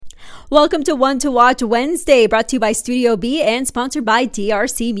Welcome to One to Watch Wednesday, brought to you by Studio B and sponsored by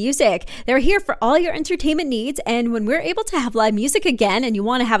DRC Music. They're here for all your entertainment needs, and when we're able to have live music again and you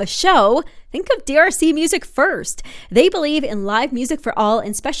want to have a show, think of DRC Music first. They believe in live music for all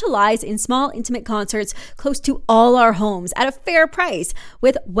and specialize in small, intimate concerts close to all our homes at a fair price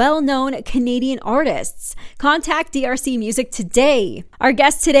with well-known Canadian artists. Contact DRC Music today. Our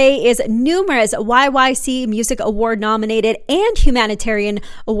guest today is numerous YYC Music Award nominated and Humanitarian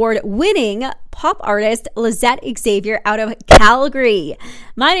Award winning pop artist Lizette Xavier out of Calgary.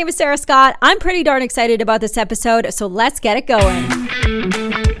 My name is Sarah Scott. I'm pretty darn excited about this episode, so let's get it going.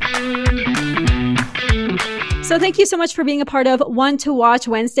 So thank you so much for being a part of One to Watch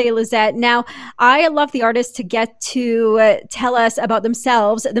Wednesday, Lizette. Now, I love the artists to get to tell us about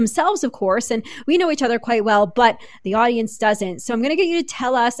themselves, of course, and we know each other quite well, but the audience doesn't. So I'm going to get you to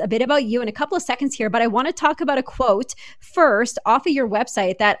tell us a bit about you in a couple of seconds here, but I want to talk about a quote first off of your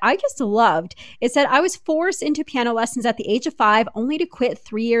website that I just loved. It said, "I was forced into piano lessons at the age of 5, only to quit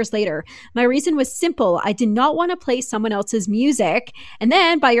 3 years later. My reason was simple. I did not want to play someone else's music." And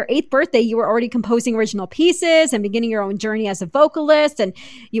then by your 8th birthday, you were already composing original pieces and beginning your own journey as a vocalist, and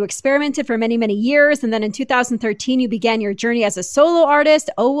you experimented for many, many years. And then in 2013, you began your journey as a solo artist.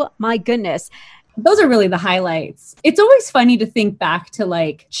 Oh my goodness. Those are really the highlights. It's always funny to think back to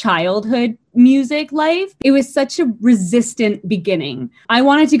like childhood music life. It was such a resistant beginning. I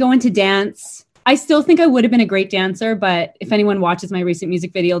wanted to go into dance. I still think I would have been a great dancer, but if anyone watches my recent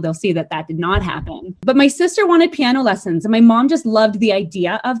music video, they'll see that that did not happen. But my sister wanted piano lessons and my mom just loved the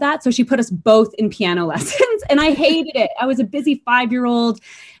idea of that. So she put us both in piano lessons and I hated it. I was a busy 5-year-old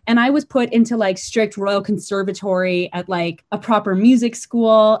and I was put into like strict Royal Conservatory at like a proper music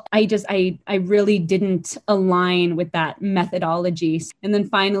school. I really didn't align with that methodology. And then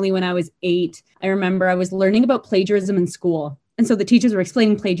finally, when I was 8, I remember I was learning about plagiarism in school. And so the teachers were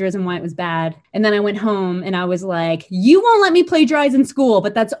explaining plagiarism, why it was bad. And then I went home and I was like, you won't let me plagiarize in school,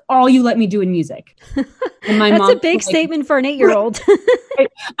 but that's all you let me do in music. And my That's a big statement for an 8-year-old.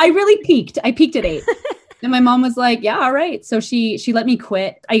 I really peaked. I peaked at 8. And my mom was like, yeah, all right. So she let me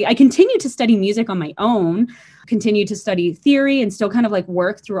quit. I continued to study music on my own, continued to study theory and still kind of like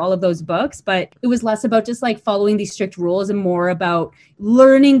work through all of those books. But it was less about just like following these strict rules and more about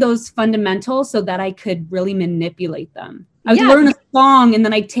learning those fundamentals so that I could really manipulate them. I would learn a song and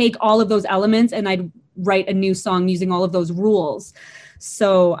then I'd take all of those elements and I'd write a new song using all of those rules.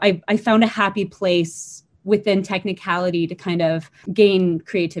 So I found a happy place within technicality to kind of gain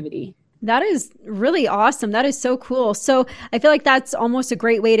creativity. That is really awesome. That is so cool. So I feel like that's almost a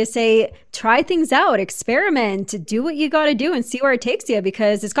great way to say, try things out, experiment, do what you got to do and see where it takes you,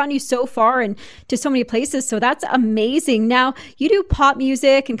 because it's gotten you so far and to so many places. So that's amazing. Now, you do pop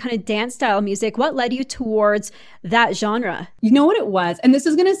music and kind of dance style music. What led you towards that genre? You know what it was? And this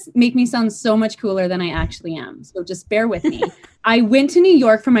is going to make me sound so much cooler than I actually am. So just bear with me. I went to New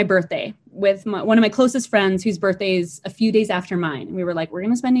York for my birthday with one of my closest friends whose birthday is a few days after mine. And we were like, we're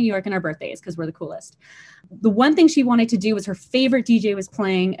going to spend New York in our birthdays because we're the coolest. The one thing she wanted to do was her favorite DJ was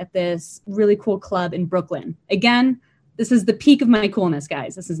playing at this really cool club in Brooklyn. Again, this is the peak of my coolness,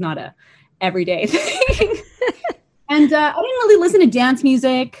 guys. This is not a everyday thing. And I didn't really listen to dance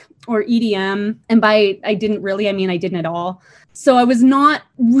music or EDM. And I didn't at all. So I was not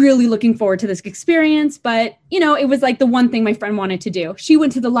really looking forward to this experience, but it was like the one thing my friend wanted to do. She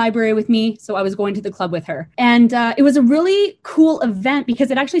went to the library with me, so I was going to the club with her. And it was a really cool event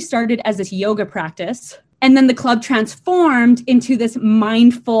because it actually started as this yoga practice. And then the club transformed into this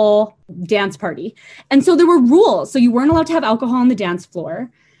mindful dance party. And so there were rules. So you weren't allowed to have alcohol on the dance floor.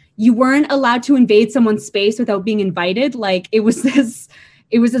 You weren't allowed to invade someone's space without being invited. Like it was this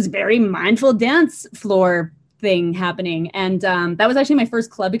very mindful dance floor thing happening. And that was actually my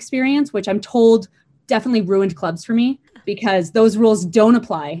first club experience, which I'm told definitely ruined clubs for me because those rules don't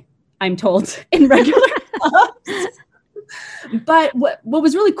apply, I'm told, in regular clubs. But what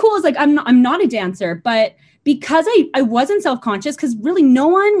was really cool is like, I'm not a dancer, but because I wasn't self-conscious, because really no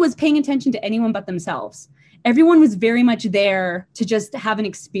one was paying attention to anyone but themselves. Everyone was very much there to just have an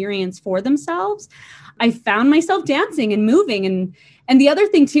experience for themselves. I found myself dancing and moving. And the other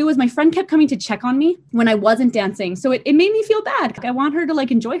thing too was my friend kept coming to check on me when I wasn't dancing. So it made me feel bad. I want her to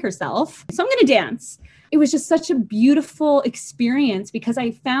like enjoy herself. So I'm going to dance. It was just such a beautiful experience because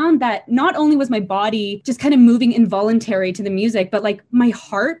I found that not only was my body just kind of moving involuntary to the music, but like my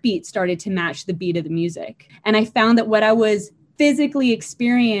heartbeat started to match the beat of the music. And I found that what I was physically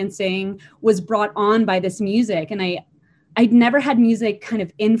experiencing was brought on by this music. And I'd never had music kind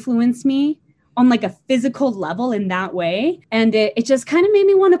of influence me on like a physical level in that way. And it just kind of made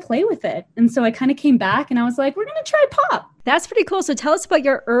me want to play with it. And so I kind of came back and I was like, we're going to try pop. That's pretty cool. So tell us about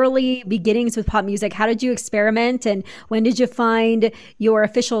your early beginnings with pop music. How did you experiment and when did you find your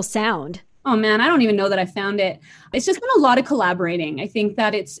official sound? Oh man, I don't even know that I found it. It's just been a lot of collaborating. I think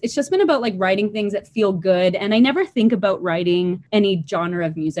that it's just been about like writing things that feel good. And I never think about writing any genre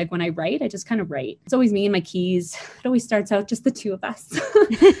of music when I write. I just kind of write. It's always me and my keys. It always starts out just the two of us.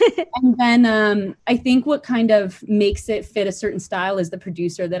 And then I think what kind of makes it fit a certain style is the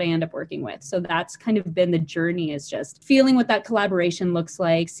producer that I end up working with. So that's kind of been the journey, is just feeling what that collaboration looks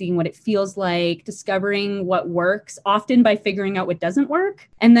like, seeing what it feels like, discovering what works, often by figuring out what doesn't work,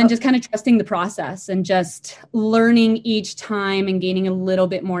 and then just kind of trusting the process and just learning each time and gaining a little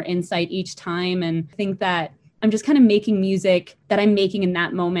bit more insight each time. And I think that I'm just kind of making music that I'm making in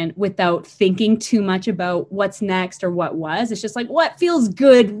that moment without thinking too much about what's next or what was. It's just like, what feels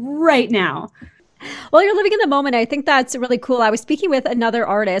good right now? Well, you're living in the moment. I think that's really cool. I was speaking with another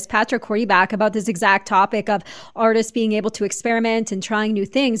artist, Patrick Hordyback, about this exact topic of artists being able to experiment and trying new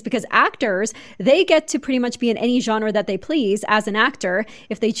things, because actors, they get to pretty much be in any genre that they please as an actor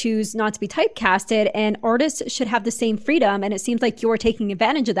if they choose not to be typecasted, and artists should have the same freedom. And it seems like you're taking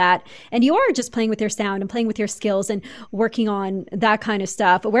advantage of that. And you are just playing with your sound and playing with your skills and working on that kind of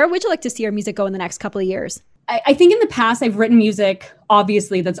stuff. Where would you like to see your music go in the next couple of years? I think in the past, I've written music,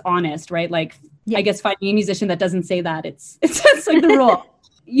 obviously, that's honest, right? Like, yeah. I guess finding a musician that doesn't say that, it's like the rule.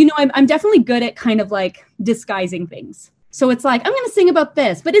 You know, I'm definitely good at kind of like disguising things. So it's like, I'm going to sing about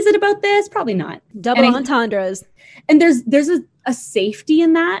this, but is it about this? Probably not. Double entendres. And there's a safety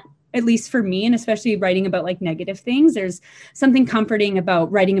in that, at least for me, and especially writing about like negative things. There's something comforting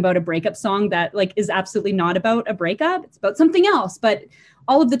about writing about a breakup song that like is absolutely not about a breakup. It's about something else, but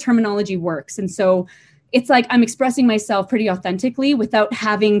all of the terminology works. And so it's like I'm expressing myself pretty authentically without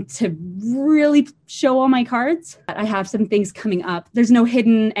having to really show all my cards. I have some things coming up. There's no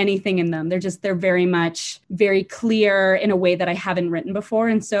hidden anything in them. They're very much very clear in a way that I haven't written before.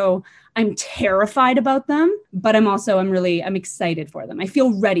 And so I'm terrified about them, but I'm excited for them. I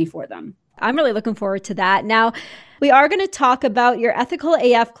feel ready for them. I'm really looking forward to that. Now, we are going to talk about your Ethical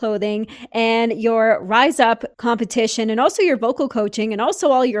AF clothing and your Rise Up competition and also your vocal coaching and also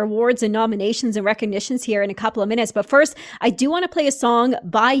all your awards and nominations and recognitions here in a couple of minutes. But first, I do want to play a song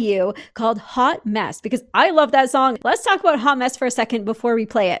by you called Hot Mess because I love that song. Let's talk about Hot Mess for a second before we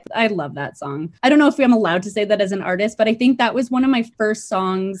play it. I love that song. I don't know if I'm allowed to say that as an artist, but I think that was one of my first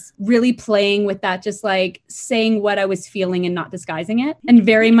songs really playing with that, just like saying what I was feeling and not disguising it, and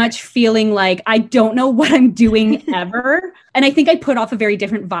very much feeling like I don't know what I'm doing ever. And I think I put off a very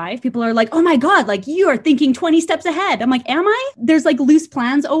different vibe. People are like, oh my God, like you are thinking 20 steps ahead. I'm like, am I? There's like loose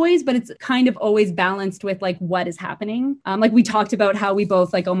plans always, but it's kind of always balanced with like what is happening. Like we talked about how we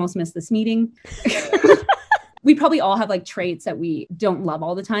both like almost missed this meeting. We probably all have like traits that we don't love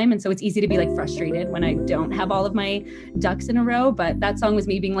all the time. And so it's easy to be like frustrated when I don't have all of my ducks in a row. But that song was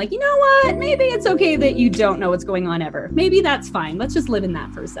me being like, you know what? Maybe it's okay that you don't know what's going on ever. Maybe that's fine. Let's just live in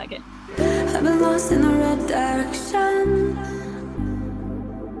that for a second. I've been lost in the right direction.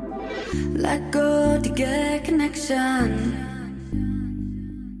 Let go to get connection.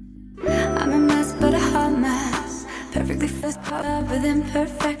 I'm a mess, but a hot mess. Perfectly first with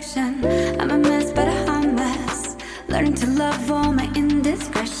imperfection. I'm a mess, but a hot mess. Learning to love all my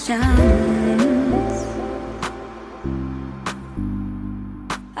indiscretions.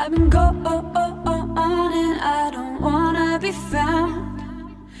 I've been going and I don't wanna be found.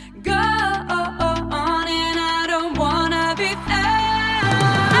 Go on and I don't wanna be found.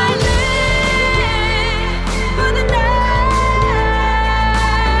 I live for the night.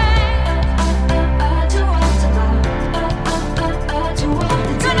 To walk tonight. To walk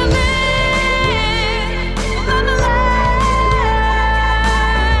the day. Gonna live on the light.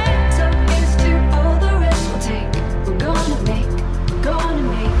 So here's to all the risks we'll take. We're gonna make.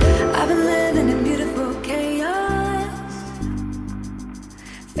 I've been living in beautiful chaos.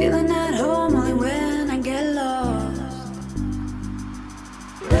 Feeling at home only when I get lost.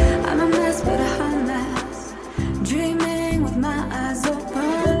 I'm a mess, but a hot mess. Dreaming with my eyes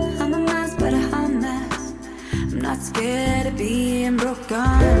open. I'm a mess, but a hot mess. I'm not scared of being broken.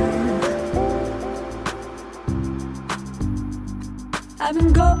 I've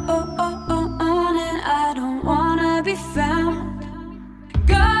been going and I don't wanna be found.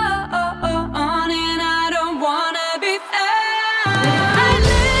 Go on and I don't wanna be found.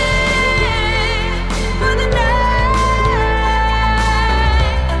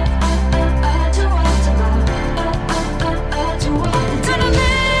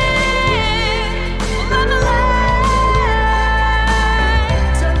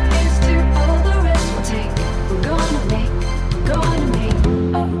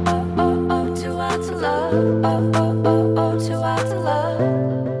 Oh, oh, oh, oh, too hard to love. Oh, oh, oh, oh.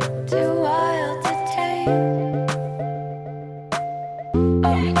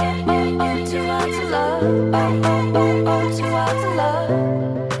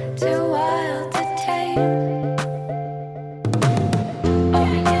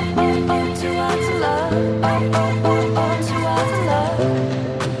 too wild to love. Too wild to love.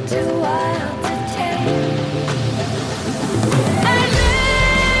 Too wild to take. I live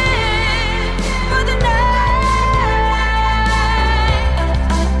for the night.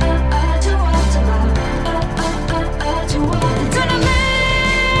 Too wild to love. Too wild to take. Gonna live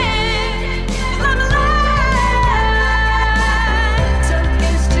without a lie. So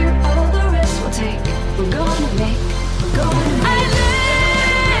here's to all the risks we'll take. We're gonna make. We're gonna make. I live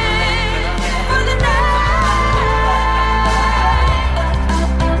for the night.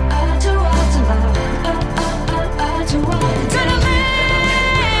 Too wild to love. Too wild to take. Gonna live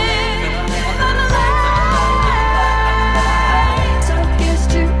without a lie. So here's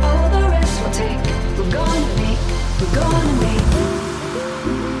to all the risks we'll take. We're gonna make. We're gonna make.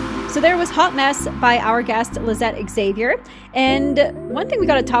 So there was Hot Mess by our guest, Lizette Xavier. And one thing we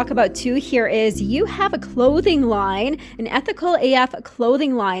got to talk about too here is you have a clothing line, an Ethical AF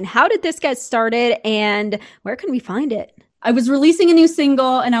clothing line. How did this get started and where can we find it? I was releasing a new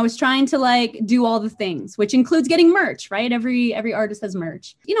single and I was trying to like do all the things, which includes getting merch, right? Every artist has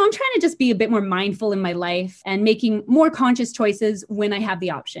merch. You know, I'm trying to just be a bit more mindful in my life and making more conscious choices when I have the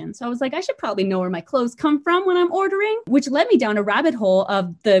option. So I was like, I should probably know where my clothes come from when I'm ordering, which led me down a rabbit hole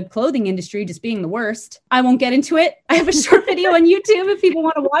of the clothing industry just being the worst. I won't get into it. I have a short video on YouTube if people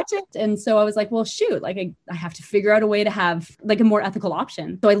want to watch it. And so I was like, well, shoot, like I have to figure out a way to have like a more ethical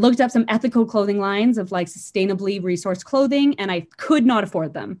option. So I looked up some ethical clothing lines of like sustainably resourced clothing, and I could not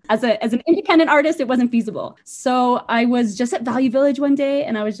afford them. As an independent artist, it wasn't feasible. So I was just at Value Village one day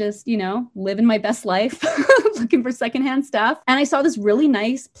and I was just, you know, living my best life, looking for secondhand stuff. And I saw this really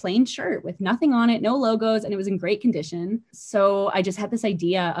nice plain shirt with nothing on it, no logos, and it was in great condition. So I just had this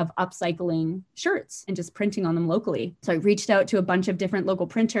idea of upcycling shirts and just printing on them locally. So I reached out to a bunch of different local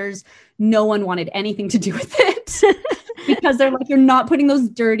printers. No one wanted anything to do with it. Because they're like, you're not putting those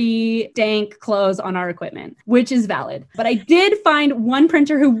dirty, dank clothes on our equipment, which is valid. But I did find one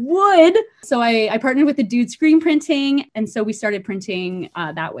printer who would. So I partnered with the dude Screen Printing. And so we started printing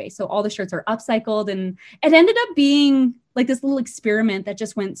that way. So all the shirts are upcycled. And it ended up being like this little experiment that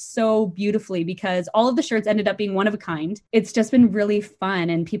just went so beautifully because all of the shirts ended up being one of a kind. It's just been really fun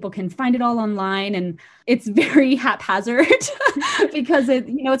and people can find it all online and it's very haphazard because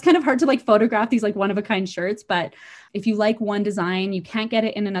it's kind of hard to like photograph these like one of a kind shirts. But if you like one design, you can't get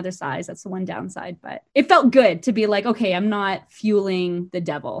it in another size. That's the one downside, but it felt good to be like, okay, I'm not fueling the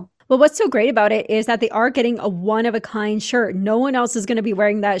devil. Well, what's so great about it is that they are getting a one-of-a-kind shirt. No one else is going to be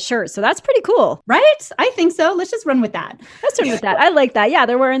wearing that shirt. So that's pretty cool. Right? I think so. Let's just run with that. Let's run with that. I like that. Yeah,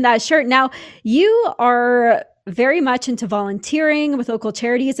 they're wearing that shirt. Now, you are very much into volunteering with local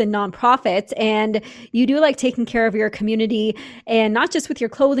charities and nonprofits, and you do like taking care of your community and not just with your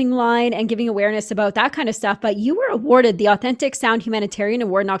clothing line and giving awareness about that kind of stuff, but you were awarded the Authentic Sound Humanitarian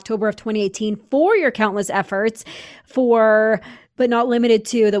Award in October of 2018 for your countless efforts but not limited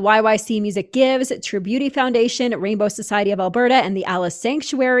to the YYC Music Gives, True Beauty Foundation, Rainbow Society of Alberta, and the Alice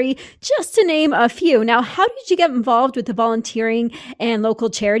Sanctuary, just to name a few. Now, how did you get involved with the volunteering and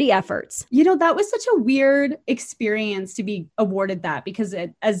local charity efforts? You know, that was such a weird experience to be awarded that because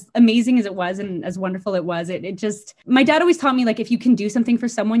as amazing as it was and as wonderful it was, it just, my dad always taught me like, if you can do something for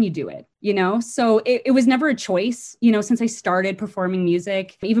someone, you do it, you know? So it was never a choice, you know, since I started performing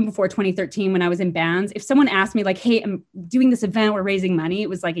music, even before 2013, when I was in bands, if someone asked me like, hey, I'm doing this event, we're raising money, it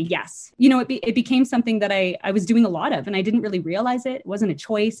was like a yes. You know, it became something that I was doing a lot of and I didn't really realize it. It wasn't a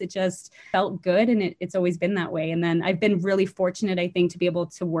choice. It just felt good. And it's always been that way. And then I've been really fortunate, I think, to be able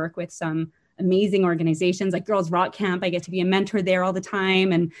to work with some amazing organizations like Girls Rock Camp. I get to be a mentor there all the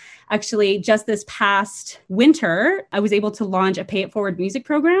time. And actually just this past winter, I was able to launch a Pay It Forward music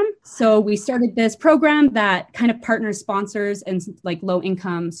program. So we started this program that kind of partners sponsors and like low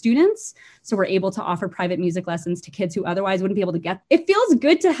income students. So we're able to offer private music lessons to kids who otherwise wouldn't be able to get. It feels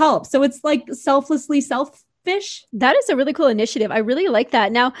good to help. So it's like selflessly selfish. That is a really cool initiative. I really like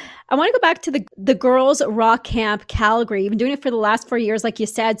that. Now, I want to go back to the Girls Rock Camp Calgary. You've been doing it for the last 4 years, like you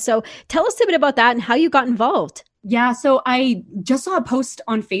said. So tell us a bit about that and how you got involved. Yeah, so I just saw a post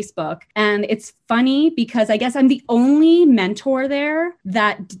on Facebook and it's funny because I guess I'm the only mentor there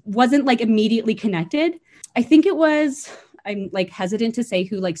that wasn't like immediately connected. I think it was... I'm like hesitant to say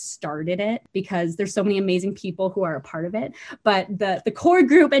who like started it because there's so many amazing people who are a part of it. But the core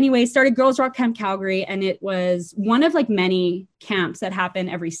group anyway started Girls Rock Camp Calgary, and it was one of like many camps that happen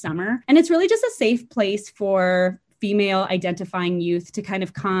every summer. And it's really just a safe place for female identifying youth to kind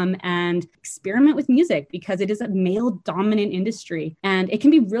of come and experiment with music, because it is a male dominant industry. And it can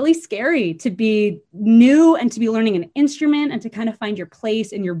be really scary to be new and to be learning an instrument and to kind of find your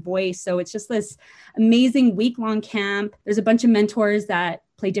place and your voice. So it's just this amazing week-long camp. There's a bunch of mentors that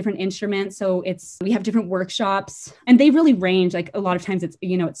play different instruments. So we have different workshops, and they really range. Like a lot of times it's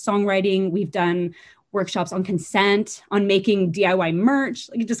songwriting. We've done workshops on consent, on making DIY merch,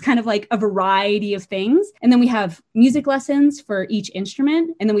 like just kind of like a variety of things. And then we have music lessons for each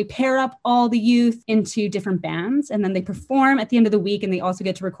instrument. And then we pair up all the youth into different bands. And then they perform at the end of the week. And they also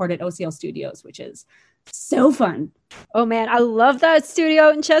get to record at OCL Studios, which is so fun. Oh man, I love that studio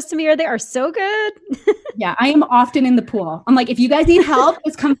in Chestermere. They are so good. Yeah, I am often in the pool. I'm like, if you guys need help,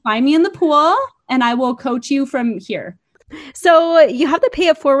 just come find me in the pool and I will coach you from here. So you have the Pay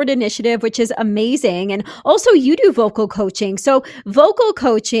It Forward initiative, which is amazing. And also you do vocal coaching. So vocal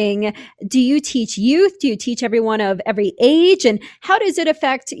coaching, do you teach youth? Do you teach everyone of every age? And how does it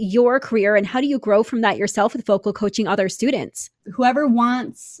affect your career? And how do you grow from that yourself with vocal coaching other students? Whoever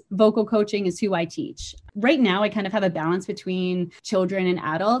wants vocal coaching is who I teach. Right now, I kind of have a balance between children and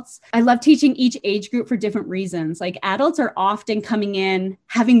adults. I love teaching each age group for different reasons. Like adults are often coming in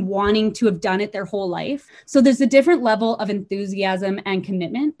wanting to have done it their whole life. So there's a different level of enthusiasm and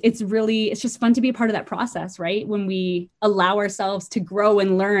commitment. It's just fun to be a part of that process, right? When we allow ourselves to grow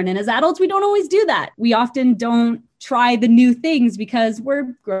and learn. And as adults, we don't always do that. We often don't try the new things because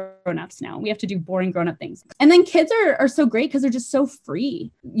we're grown-ups now. We have to do boring grown-up things. And then kids are so great because they're just so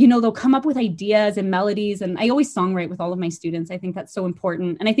free. They'll come up with ideas and melodies. And I always songwrite with all of my students. I think that's so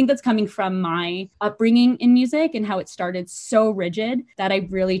important. And I think that's coming from my upbringing in music and how it started so rigid that I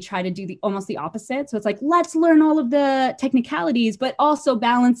really try to do almost the opposite. So it's like, let's learn all of the technicalities, but also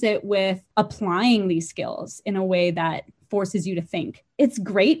balance it with applying these skills in a way that forces you to think. It's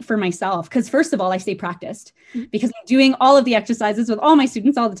great for myself because first of all, I stay practiced because I'm doing all of the exercises with all my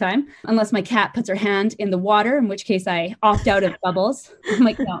students all the time, unless my cat puts her hand in the water, in which case I opt out of bubbles. I'm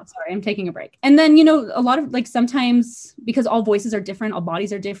like, no, sorry, I'm taking a break. And then, a lot of sometimes because all voices are different, all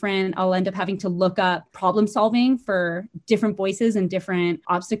bodies are different, I'll end up having to look up problem solving for different voices and different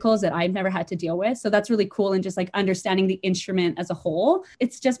obstacles that I've never had to deal with. So that's really cool. And just understanding the instrument as a whole.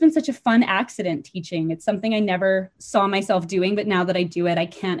 It's just been such a fun accident teaching. It's something I never saw myself doing, but now that I do it, I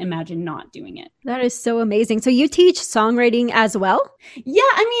can't imagine not doing it. That is so amazing. So you teach songwriting as well? Yeah,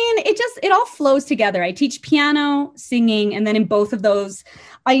 it all flows together. I teach piano, singing, and then in both of those,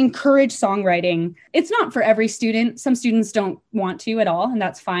 I encourage songwriting. It's not for every student. Some students don't want to at all, and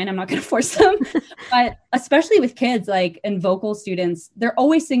that's fine. I'm not going to force them. But especially with kids, and vocal students, they're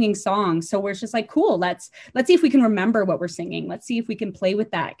always singing songs. So we're just cool, let's see if we can remember what we're singing. Let's see if we can play with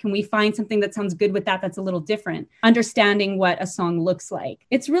that. Can we find something that sounds good with that's a little different? Understanding what a song looks like.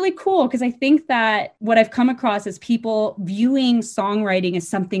 It's really cool because I think that what I've come across is people viewing songwriting as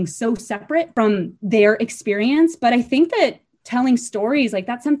something so separate from their experience. But I think that telling stories,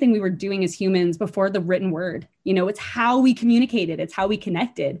 that's something we were doing as humans before the written word. It's how we communicated. It's how we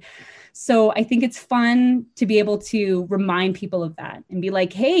connected. So I think it's fun to be able to remind people of that and be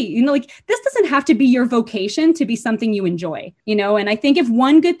like, hey, this doesn't have to be your vocation to be something you enjoy, and I think if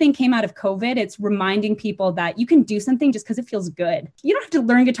one good thing came out of COVID, it's reminding people that you can do something just because it feels good. You don't have to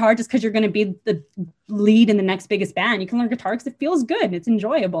learn guitar just because you're going to be the lead in the next biggest band. You can learn guitar because it feels good and it's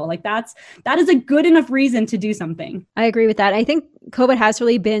enjoyable. That is a good enough reason to do something. I agree with that. I think COVID has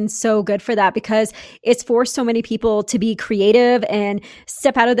really been so good for that because it's forced so many people to be creative and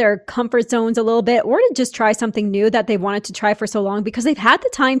step out of their comfort zones a little bit, or to just try something new that they wanted to try for so long because they've had the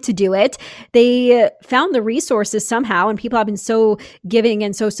time to do it. They found the resources somehow, and people have been so giving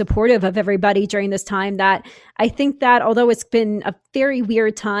and so supportive of everybody during this time that I think that although it's been a very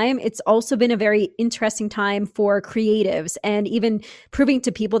weird time, it's also been a very interesting time for creatives and even proving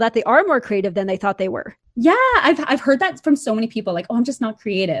to people that they are more creative than they thought they were. Yeah, I've heard that from so many people, I'm just not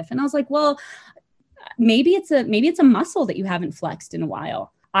creative. And I was like, well, maybe it's a muscle that you haven't flexed in a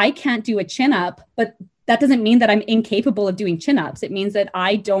while. I can't do a chin up, but that doesn't mean that I'm incapable of doing chin ups. It means that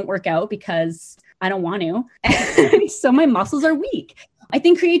I don't work out because I don't want to. So my muscles are weak. I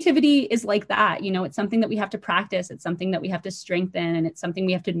think creativity is like that. It's something that we have to practice. It's something that we have to strengthen, and it's something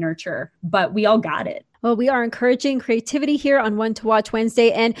we have to nurture, but we all got it. Well, we are encouraging creativity here on One to Watch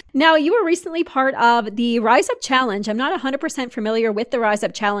Wednesday. And now you were recently part of the Rise Up Challenge. I'm not 100% familiar with the Rise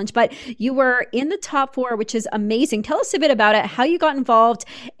Up Challenge, but you were in the top 4, which is amazing. Tell us a bit about it, how you got involved,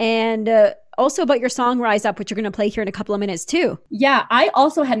 and also about your song Rise Up, which you're going to play here in a couple of minutes too. Yeah, I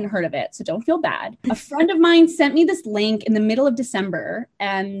also hadn't heard of it, so don't feel bad. A friend of mine sent me this link in the middle of December,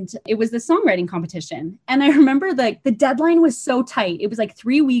 and it was the songwriting competition. And I remember the deadline was so tight. It was like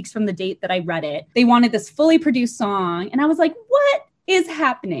 3 weeks from the date that I read it. They wanted this fully produced song, and I was like, what is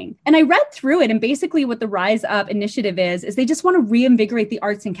happening? And I read through it, and basically what the Rise Up initiative is they just want to reinvigorate the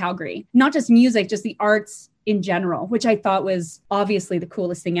arts in Calgary, not just music, just the arts in general, which I thought was obviously the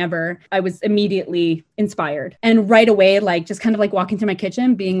coolest thing ever. I was immediately inspired. And right away, like just kind of like walking through my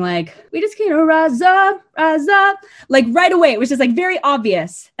kitchen being like, we just can't rise up. Like right away, it was just like very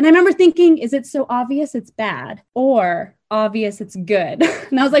obvious. And I remember thinking, is it so obvious it's bad or obvious it's good?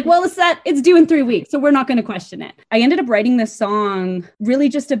 And I was like, well, it's due in 3 weeks, so we're not going to question it. I ended up writing this song really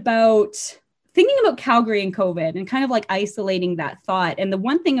just about thinking about Calgary and COVID and kind of like isolating that thought. And the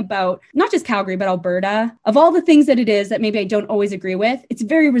one thing about not just Calgary, but Alberta, of all the things that it is that maybe I don't always agree with, it's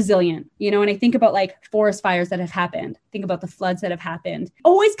very resilient, you know, and I think about like forest fires that have happened, think about the floods that have happened,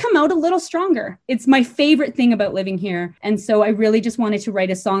 always come out a little stronger. It's my favorite thing about living here. And so I really just wanted to write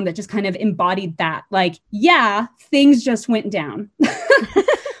a song that just kind of embodied that. Like, yeah, things just went down,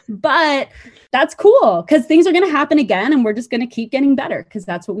 but that's cool because things are going to happen again and we're just going to keep getting better because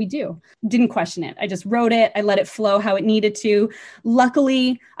that's what we do. Didn't question it. I just wrote it. I let it flow how it needed to.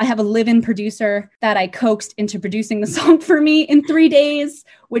 Luckily, I have a live-in producer that I coaxed into producing the song for me in 3 days,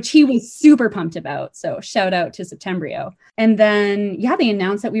 which he was super pumped about. So shout out to Septembrio. And then, yeah, they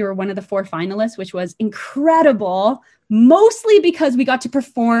announced that we were one of the 4 finalists, which was incredible, mostly because we got to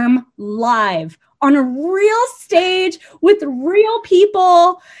perform live on a real stage with real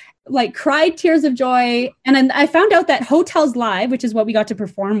people, like cried tears of joy. And then I found out that Hotels Live, which is what we got to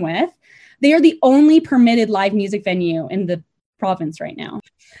perform with, they are the only permitted live music venue in the province right now.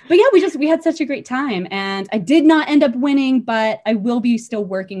 But yeah, we had such a great time, and I did not end up winning, but I will be still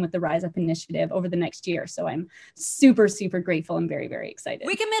working with the Rise Up initiative over the next year. So I'm super, super grateful and very, very excited.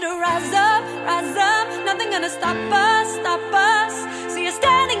 We commit to rise up, nothing gonna stop us. See us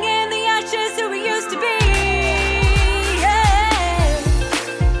standing in the ashes who we used to be.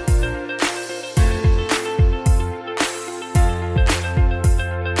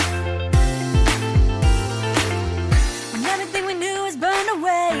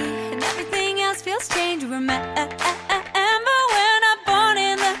 And everything else feels strange. Remember, we're not born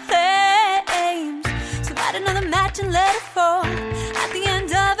in the flames. So light another match and let it fall. At the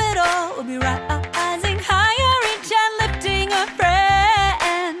end of it all, we'll be rising higher, each and lifting a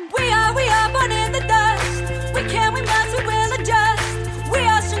friend. We are born in the dust. We can, we must, we will adjust. We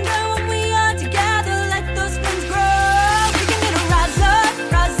are stronger when we are together. Let those flames grow. We can get a rise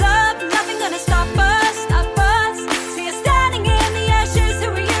up. Nothing gonna stop us. See us standing in the ashes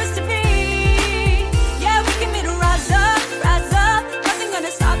who we used to be. Yeah, we can meet a rise up. Nothing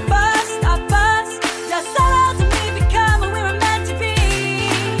gonna stop us. Just sorrows and we become what we were meant to be.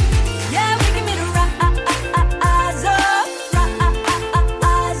 Yeah, we can meet a rise up.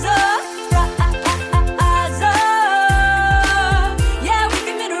 Yeah, we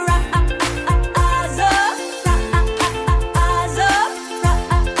can meet a rise up.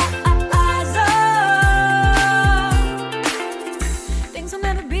 Things will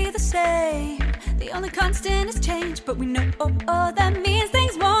never be the same. The only constant is change, but we know that means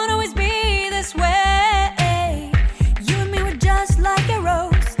things won't always be this way. You and me were just like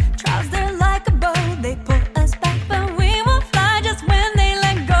arrows, trials they're like a bow. They pull us back, but we won't fly just when they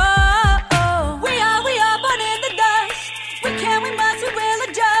let go. We are born in the dust. We can, we must, we will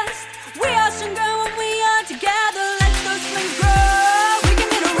adjust. We are stronger when we are together. Let those flames grow. We can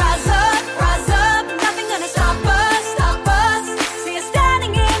meet a rise up. Nothing gonna stop us. See us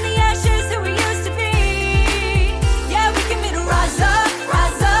standing in the ashes who we used to be. Yeah, we can meet a rise up.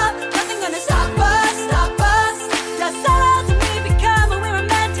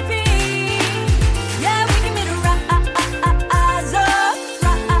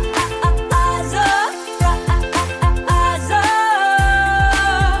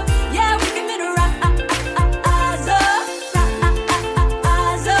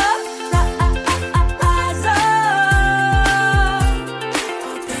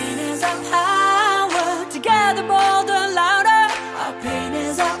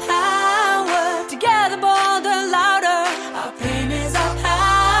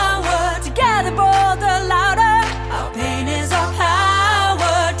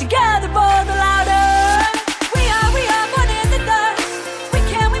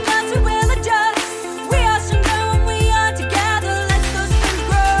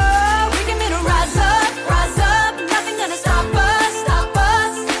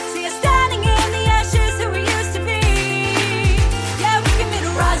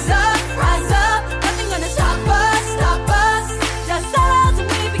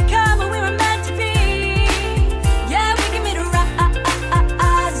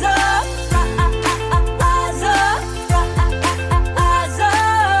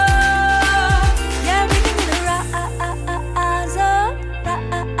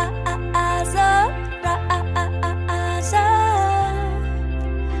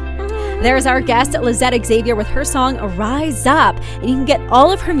 There's our guest, Lizette Xavier, with her song Rise Up. And you can get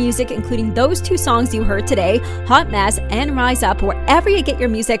all of her music, including those 2 songs you heard today, Hot Mess and Rise Up, wherever you get your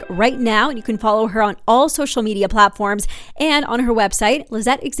music right now. And you can follow her on all social media platforms and on her website,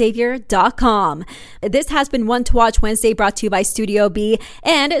 LizetteXavier.com. This has been One to Watch Wednesday, brought to you by Studio B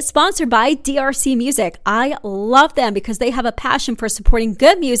and sponsored by DRC Music. I love them because they have a passion for supporting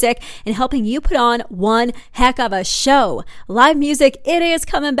good music and helping you put on one heck of a show. Live music, it is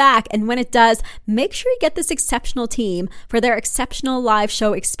coming back. And when it does, make sure you get this exceptional team for their exceptional live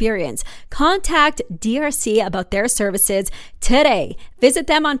show experience. Contact DRC about their services today. Visit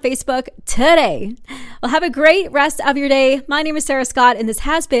them on Facebook today. Well, have a great rest of your day. My name is Sarah Scott, and this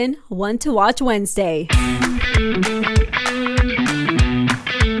has been One to Watch Wednesday.